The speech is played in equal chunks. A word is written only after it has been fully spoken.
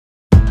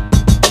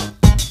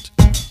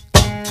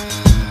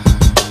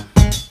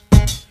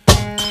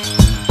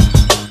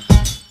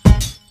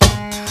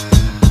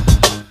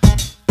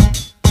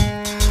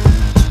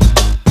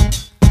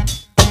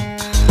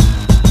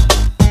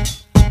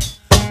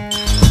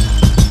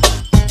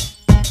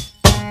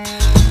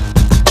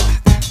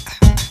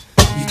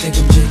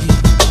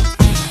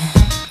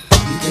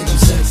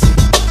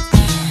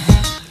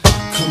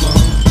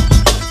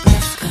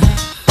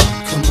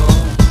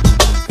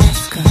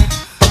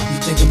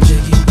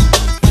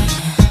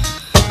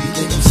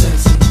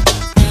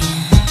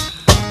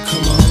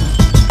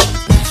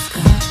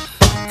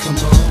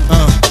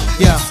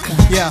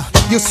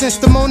since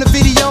the Mona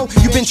video,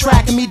 you've been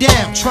tracking me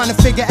down, trying to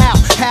figure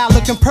out how I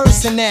look in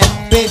person now.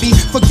 Baby,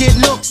 forget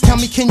looks, tell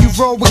me can you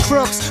roll with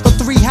crooks? Or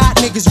 3 hot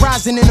niggas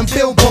rising in them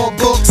billboard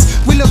books?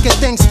 We look at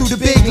things through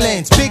the big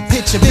lens, big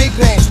picture, big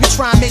bands. We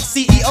try and make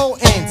CEO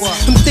ends.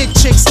 Them thick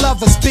chicks love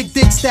us, big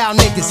dick style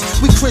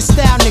niggas. We Chris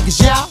style niggas,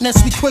 y'all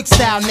Nestle Quick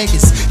style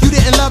niggas. You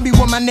didn't love me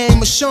when my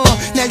name was Sean.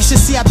 Now you should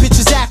see how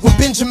bitches act when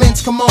Benjamins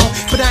come on.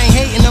 But I ain't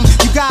hating them,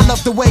 you gotta love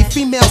the way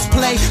females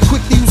play.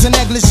 Quick to use a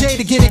negligee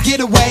to get a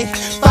getaway.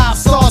 5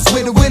 stars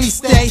where the Willie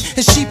stay,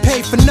 and she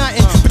paid for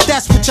nothing. But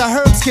that's what y'all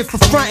herbs get for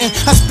frontin'.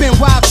 I spend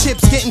wild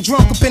chips getting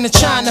drunk up in the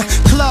China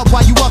club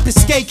while you up in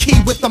skate key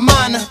with the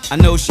minor. I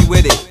know she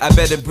with it, I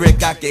bet a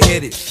brick I can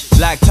hit it.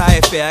 Black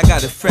tire fair, I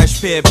got a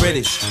fresh pair of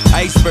British.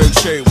 Iceberg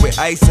shirt with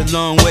ice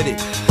along with it.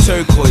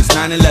 Turquoise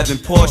 911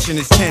 Porsche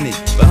is tinted.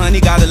 But honey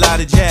got a lot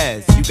of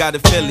jazz. You got a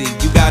Philly,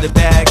 you got a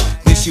bag.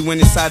 Then she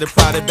went inside a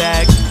Prada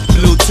bag.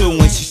 Blue too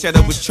when she said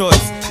it was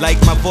choice. Like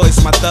my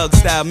voice, my thug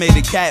style made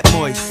a cat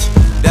moist.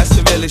 That's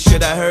the realest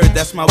shit I heard,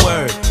 that's my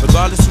word.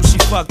 Regardless who she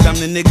fucked, I'm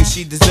the nigga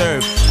she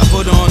deserved. I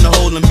put her on the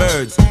holding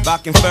birds,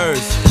 rockin'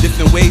 furs.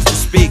 Different ways to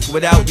speak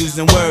without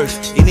using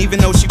words. And even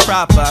though she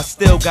proper, I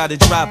still gotta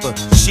drop her.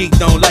 Sheik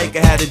don't like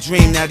her, had a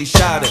dream, now he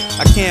shot her.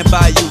 I can't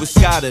buy you a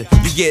Scotter,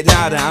 you get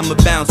nada. I'ma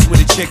bounce with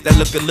a chick that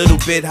look a little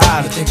bit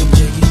hotter. You think I'm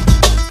jiggy?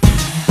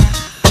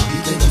 You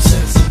think I'm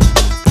sexy?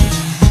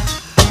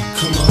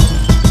 Come on,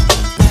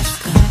 let's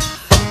go.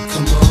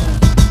 Come on,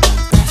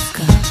 let's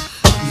go.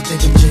 You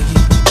think I'm jiggy?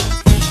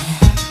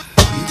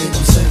 You think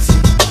I'm sexy?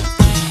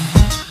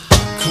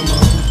 Come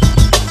on,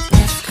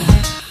 let's go.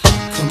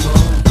 Come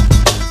on.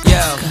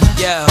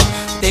 Yo,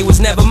 they was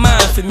never mine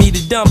for me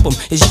to dump them.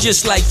 It's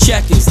just like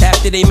checkers.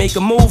 After they make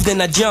a move, then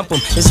I jump them.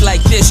 It's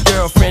like this,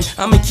 girlfriend,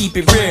 I'ma keep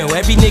it real.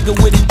 Every nigga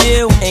with a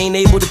deal ain't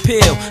able to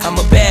peel. I'm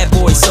a bad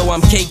boy, so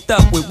I'm caked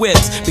up with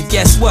whips. But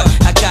guess what?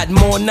 I got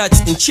more nuts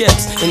than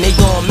chips. And they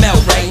gon'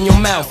 melt right in your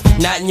mouth,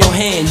 not in your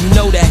hand. You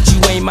know that you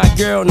ain't my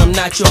girl and I'm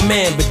not your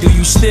man. But do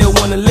you still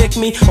wanna lick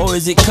me? Or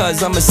is it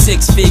cause I'm a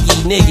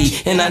 6-figgy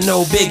niggy and I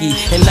know Biggie?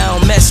 And I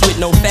don't mess with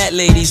no fat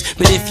ladies.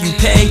 But if you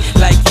pay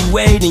like you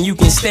weigh, then you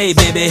can stay,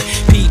 baby.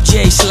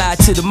 PJ slide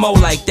to the mo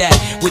like that.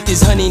 With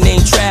this honey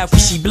named Trav,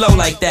 cause she blow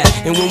like that.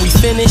 And when we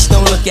finish,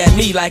 don't look at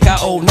me like I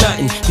owe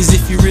nothing. Cause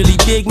if you really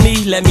dig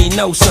me, let me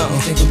know something.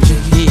 You think I'm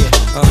jiggy? Yeah,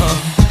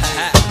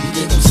 You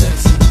think I'm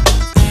sexy?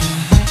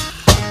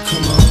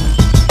 Come on,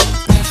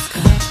 let's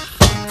go.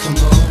 Come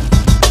on,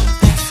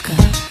 let's go.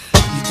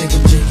 You think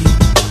I'm jiggy?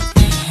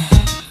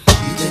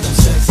 You think I'm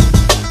sexy?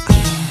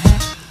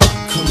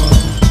 Come on,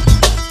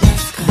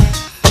 let's go.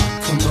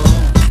 Come on,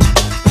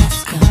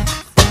 let's go.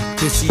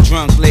 Pussy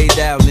drunk, laid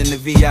out in the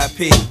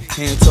VIP.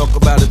 Can't talk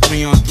about a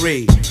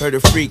 3-on-3. Heard a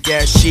freak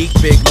ass chic,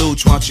 big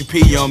looch, want you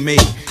pee on me.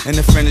 And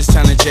a friend is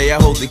telling Jay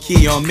I hold the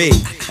key on me.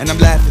 And I'm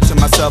laughing to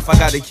myself, I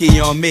got a key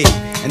on me.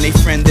 And they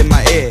friend in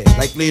my ear,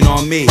 like lean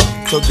on me.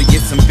 Told to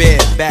get some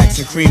bed, backs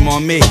and cream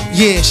on me.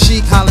 Yeah,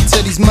 chic, holler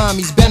to these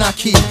mommies, Ben I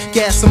keep.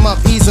 Gas them up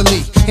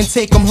easily and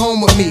take them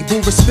home with me.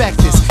 Boo, respect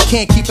this,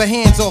 can't keep her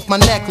hands off my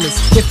necklace.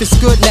 If it's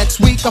good next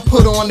week, I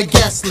put her on the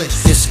guest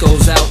list. this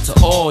goes out to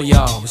all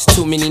y'all. It's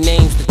too many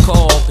names to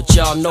call, but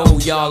y'all know who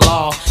y'all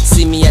are.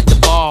 See me at the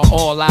bar,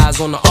 all eyes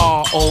on the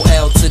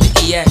R-O-L to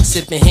the E-X.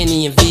 Sipping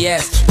Henny and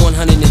VS,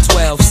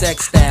 112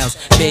 sex styles.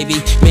 Baby,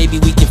 maybe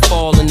we can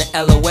fall in the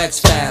LOX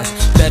files.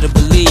 Better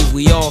believe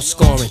we all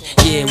scoring.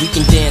 Yeah, we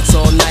can dance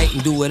all night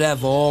and do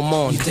whatever all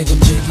morning. You think I'm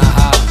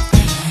jiggy?